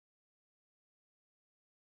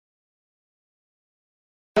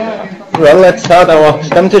Well, let's start our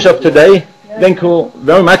Stammtisch of today. Thank you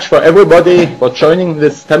very much for everybody for joining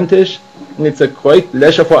this Stammtisch. And it's a great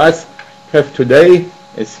pleasure for us to have today,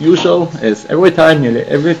 as usual, as every time, nearly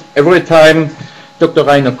every time, Dr.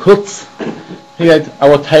 Rainer Kurz here at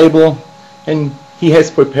our table. And he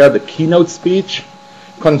has prepared a keynote speech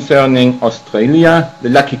concerning Australia, the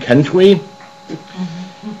lucky country.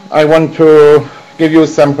 I want to give you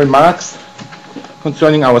some remarks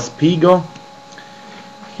concerning our speaker.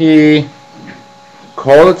 He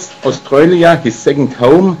calls Australia his second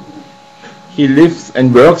home. He lives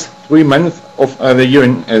and works 3 months of the year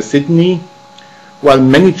in Sydney. While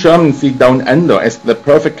many Germans see down under as the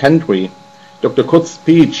perfect country, Dr. Kurz's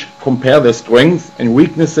speech compares the strengths and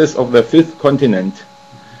weaknesses of the fifth continent.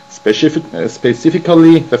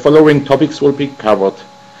 Specifically, the following topics will be covered.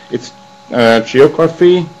 Its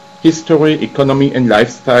geography, history, economy and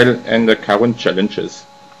lifestyle, and the current challenges.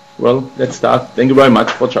 Well, let's start. Thank you very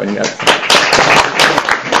much for joining us.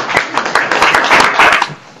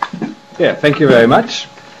 Yeah, thank you very much.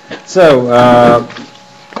 So,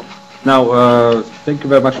 now, thank you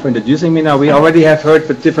very much for introducing me. Now, we already have heard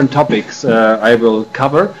the different topics I will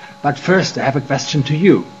cover, but first I have a question to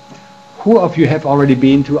you. Who of you have already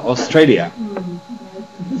been to Australia?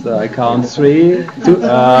 So I count two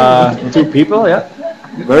people, yeah.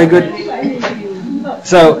 Very good.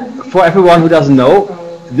 So, for everyone who doesn't know,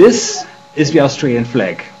 this is the Australian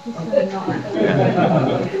flag.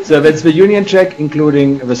 So that's the Union Jack,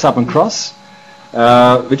 including the Southern Cross,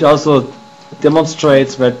 which also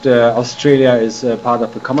demonstrates that Australia is part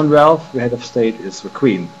of the Commonwealth. The head of state is the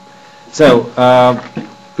Queen. So,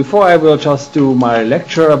 before I will just do my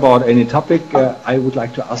lecture about any topic, I would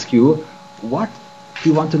like to ask you, what do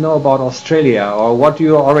you want to know about Australia, or what do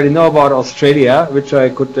you already know about Australia, which I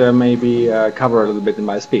could maybe cover a little bit in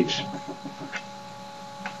my speech?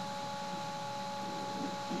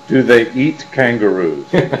 Do they eat kangaroos?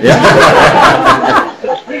 Yeah.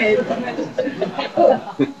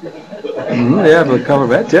 Yeah, we'll cover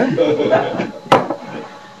that, yeah.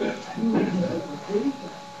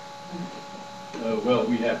 Well,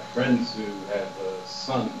 we have friends who have a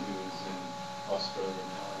son who is in Australia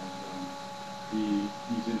now, and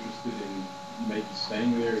he's interested in maybe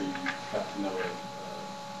staying there. He got to know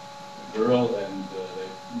a girl, and they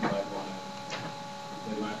might want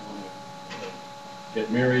to get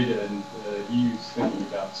married, and he's thinking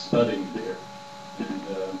about studying there. And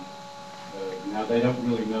now they don't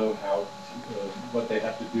really know how what they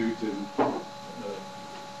have to do to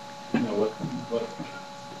what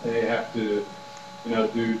they have to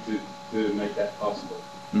do to make that possible.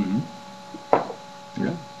 Mm-hmm.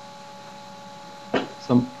 Yeah.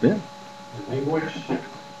 Yeah. The language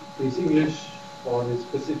is English, or the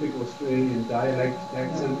specific Australian dialect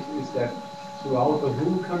accent. Is that throughout the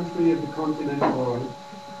whole country of the continent, or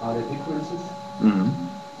are there differences?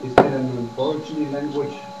 Mm-hmm. Is there an Aborigine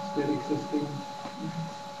language still existing?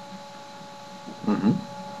 Mm-hmm.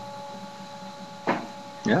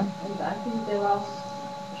 Yeah. And I think there are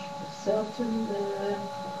certain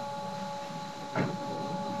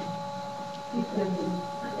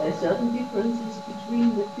differences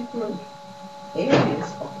between the different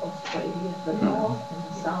areas of Australia, the north and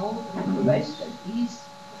the south, and the west and east.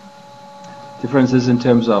 Differences in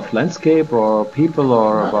terms of landscape or people,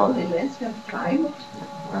 or not about only landscape, climate,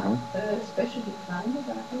 especially climate,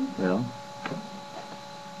 I think. Yeah.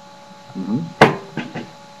 Mm-hmm.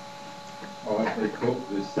 Or if they cope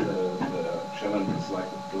with the challenges like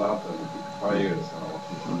the flood and the big fires and all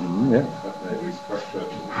this. Mm-hmm, yeah. But they restructured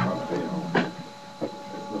the country,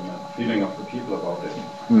 there's no feeling of the people about it.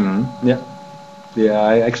 Mm-hmm. Yeah. Yeah,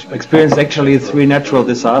 I experienced actually 3 natural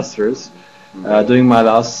disasters during my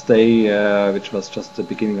last stay, which was just the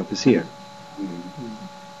beginning of this year.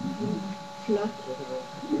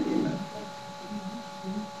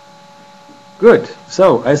 Good.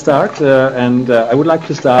 So I start, and I would like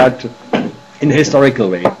to start in a historical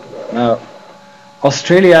way. Now,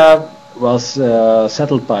 Australia was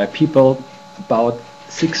settled by people about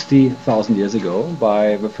 60,000 years ago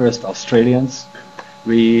by the first Australians,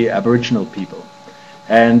 the Aboriginal people.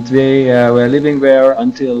 And they were living there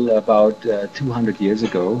until about 200 years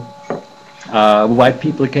ago. White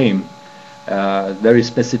people came. Very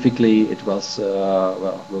specifically, it was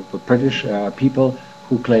the British people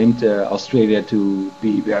who claimed Australia to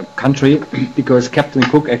be their country, because Captain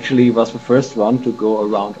Cook actually was the first one to go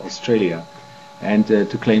around Australia and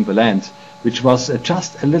to claim the land, which was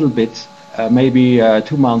just a little bit, maybe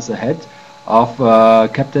 2 months ahead of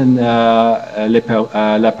Captain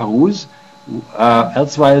La Perouse.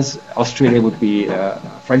 Elsewise, Australia would be a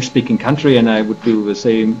French-speaking country, and I would do the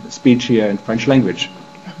same speech here in French language.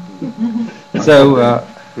 So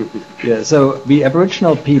Yeah, so the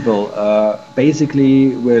Aboriginal people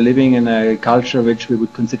basically were living in a culture which we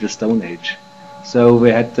would consider Stone Age. So we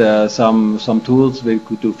had some tools. We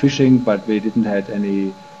could do fishing, but we didn't have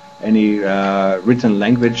any written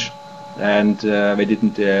language, and we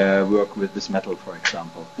didn't work with this metal, for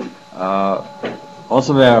example.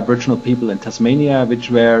 Also, there are Aboriginal people in Tasmania, which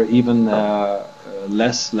were even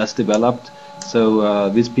less developed. So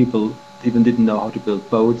these people even didn't know how to build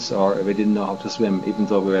boats, or they didn't know how to swim, even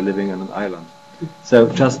though we were living on an island. So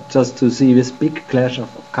just to see this big clash of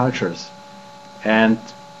cultures, and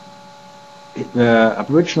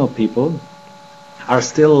Aboriginal people are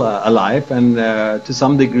still alive, and to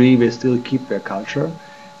some degree they still keep their culture.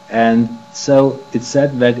 And so it's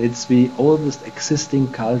said that it's the oldest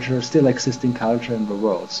still existing culture in the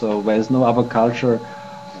world. So there's no other culture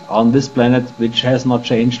on this planet which has not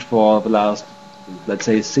changed for the last, let's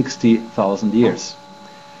say, 60,000 years.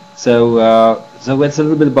 So that's a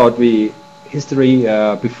little bit about the history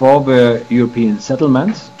before the European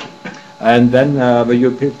settlements. And then the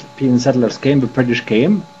European settlers came, the British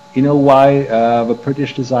came. You know why the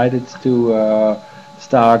British decided to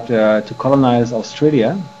start to colonize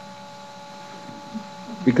Australia?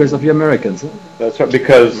 Because of the Americans. Huh? That's right,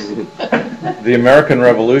 because the American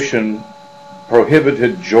Revolution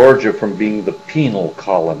prohibited Georgia from being the penal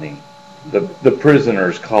colony, the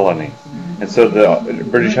prisoners' colony. And so the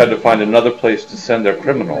British had to find another place to send their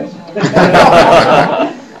criminals.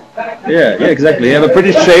 Yeah, exactly. Yeah, the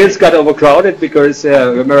British jails got overcrowded because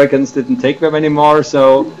the Americans didn't take them anymore.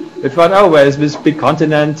 So they thought, oh, well, this big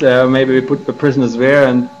continent, maybe we put the prisoners there,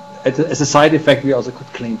 and as a side effect, we also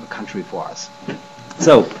could claim the country for us.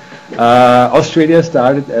 So Australia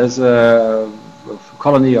started as a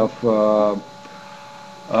colony of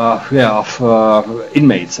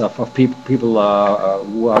inmates, of people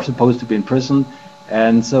who are supposed to be in prison.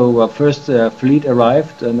 And so first fleet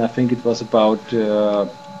arrived, and I think it was about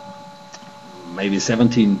maybe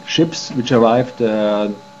 17 ships which arrived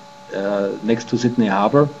next to Sydney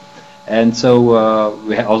Harbour. And so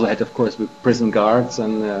we also had, of course, the prison guards,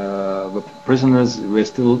 and the prisoners were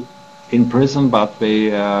still in prison, but they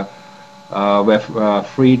were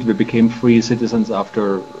freed. We became free citizens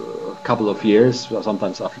after a couple of years, or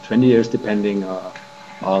sometimes after 20 years, depending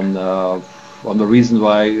on the reason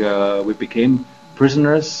why we became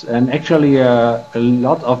prisoners. And actually, a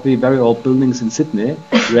lot of the very old buildings in Sydney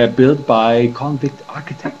were built by convict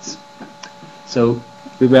architects. So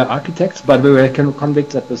we were architects, but we were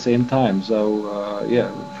convicts at the same time. So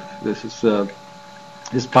this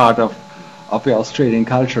is part of the Australian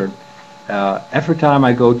culture. Every time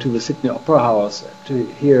I go to the Sydney Opera House to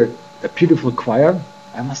hear a beautiful choir,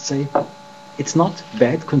 I must say, it's not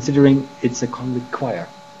bad considering it's a convict choir.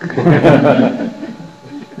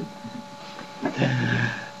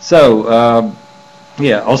 So,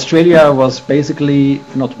 Australia was basically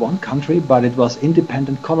not one country, but it was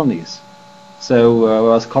independent colonies. So it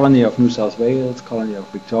was colony of New South Wales, colony of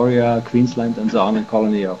Victoria, Queensland, and so on, and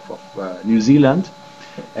colony of New Zealand.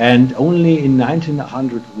 And only in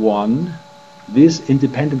 1901, these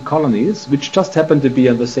independent colonies, which just happened to be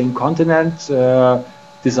on the same continent,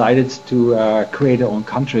 decided to create their own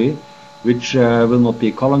country, which will not be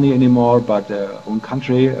a colony anymore, but their own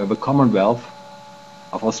country, the Commonwealth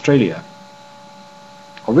of Australia.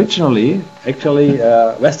 Originally, actually,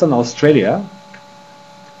 Western Australia,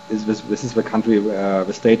 this is the country,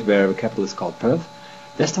 the state where the capital is called Perth.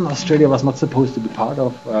 Western Australia was not supposed to be part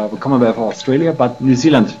of the Commonwealth of Australia, but New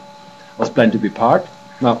Zealand was planned to be part.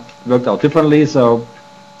 Now, it worked out differently, so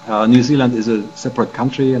New Zealand is a separate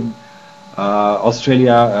country, and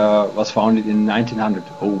Australia was founded in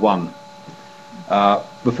 1901.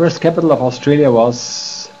 The first capital of Australia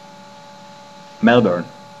was Melbourne.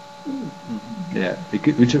 Yeah,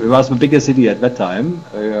 which was the biggest city at that time.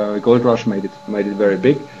 Gold Rush made it very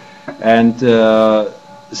big, and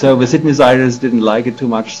so the Sydneysiders didn't like it too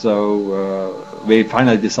much. So they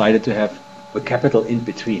finally decided to have the capital in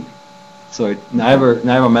between. So neither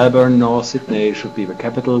Melbourne nor Sydney should be the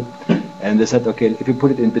capital, and they said, okay, if you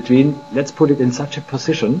put it in between, let's put it in such a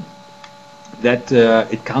position that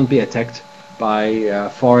it can't be attacked by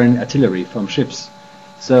foreign artillery from ships.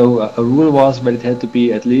 So a rule was that it had to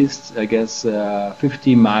be at least, I guess,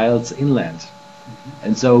 50 miles inland.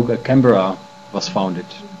 And so Canberra was founded,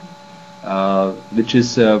 which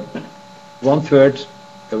is 1/3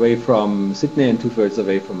 away from Sydney and 2/3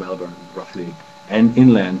 away from Melbourne, roughly, and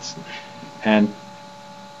inland. And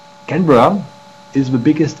Canberra is the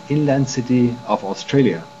biggest inland city of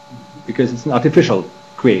Australia because it's an artificial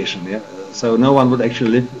creation. Yeah? So no one would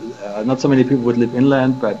actually live, not so many people would live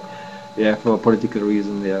inland, but yeah, for a political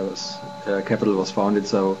reason, capital was founded.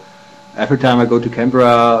 So Every time I go to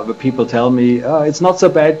Canberra, the people tell me, oh, it's not so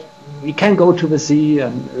bad, we can go to the sea,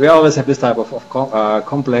 and we always have this type of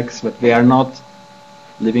complex, but we are not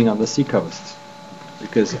living on the sea coast,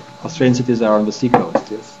 because Australian cities are on the sea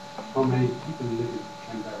coast, yes. How many people live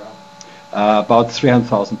in Canberra? About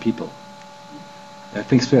 300,000 people. I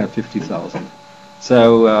think 350,000.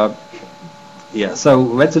 So, yeah,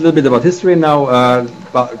 so that's a little bit about history now,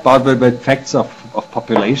 about the facts of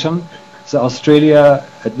population. So Australia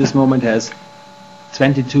at this moment has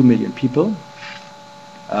 22 million people.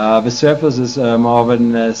 The surface is more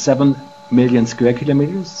than 7 million square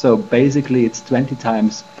kilometers, so basically it's 20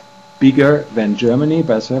 times bigger than Germany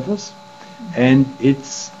by surface, and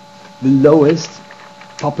it's the lowest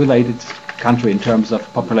populated country in terms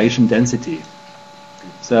of population density.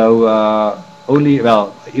 So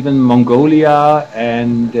even Mongolia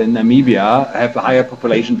and Namibia have a higher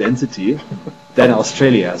population density than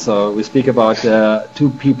Australia. So we speak about 2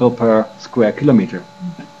 people per square kilometer,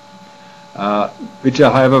 which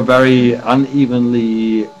are, however, very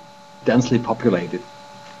unevenly densely populated.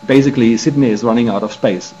 Basically, Sydney is running out of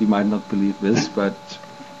space. You might not believe this, but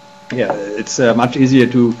yeah, it's much easier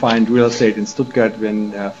to find real estate in Stuttgart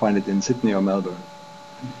than find it in Sydney or Melbourne.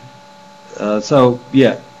 So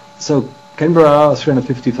Canberra is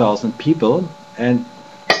 350,000 people, and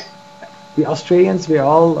we Australians, we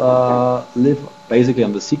all live basically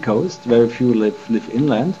on the sea coast. Very few live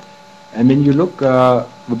inland. And when you look, the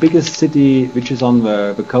biggest city which is on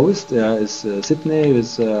the coast is Sydney,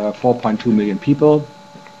 with 4.2 million people.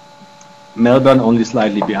 Melbourne only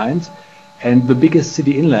slightly behind. And the biggest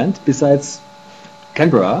city inland, besides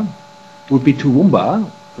Canberra, would be Toowoomba,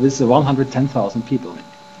 with 110,000 people.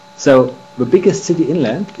 So the biggest city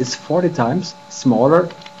inland is 40 times smaller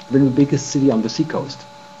than the biggest city on the sea coast.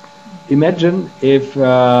 Imagine if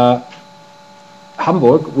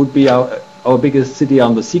Hamburg would be our biggest city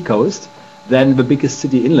on the sea coast, then the biggest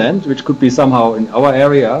city inland, which could be somehow in our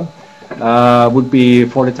area, would be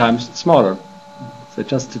 40 times smaller. So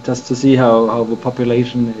just to see how the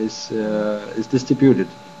population is distributed.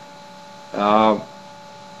 The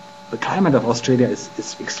climate of Australia is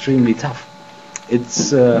extremely tough.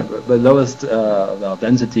 It's the lowest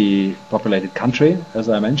density populated country, as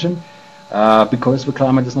I mentioned, because the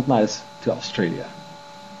climate is not nice to Australia.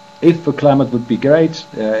 If the climate would be great,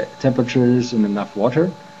 temperatures and enough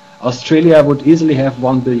water, Australia would easily have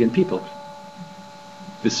 1 billion people.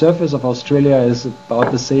 The surface of Australia is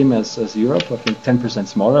about the same as Europe, I think 10%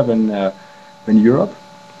 smaller than Europe.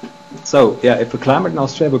 So yeah, if the climate in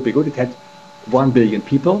Australia would be good, it had 1 billion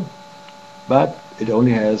people, but it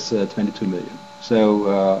only has 22 million.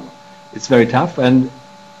 So it's very tough, and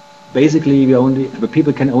basically the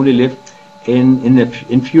people can only live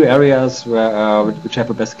in few areas which have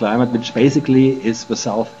the best climate, which basically is the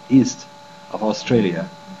southeast of Australia.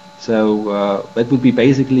 So that would be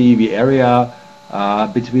basically the area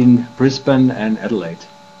between Brisbane and Adelaide.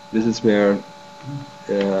 This is where,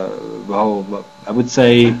 I would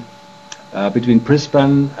say, between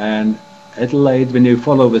Brisbane and Adelaide, when you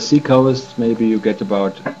follow the sea coast, maybe you get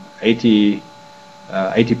about 80%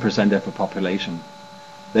 of the population.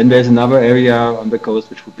 Then there's another area on the coast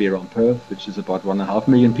which would be around Perth, which is about 1.5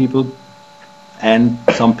 million people, and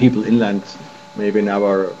some people inland, maybe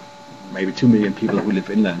 2 million people who live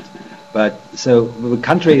inland. But so the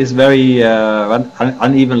country is very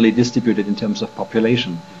unevenly distributed in terms of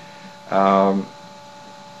population. A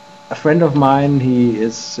friend of mine, he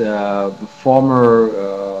is the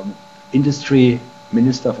former industry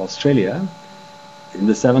minister of Australia in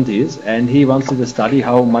the 70s, and he wanted to study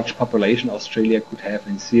how much population Australia could have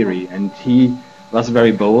in theory, and he was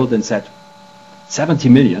very bold and said 70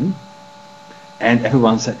 million, and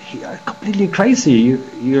everyone said, "You're completely crazy,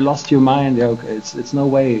 you lost your mind, it's no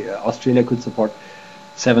way Australia could support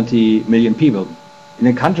 70 million people in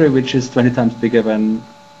a country which is 20 times bigger than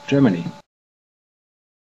Germany."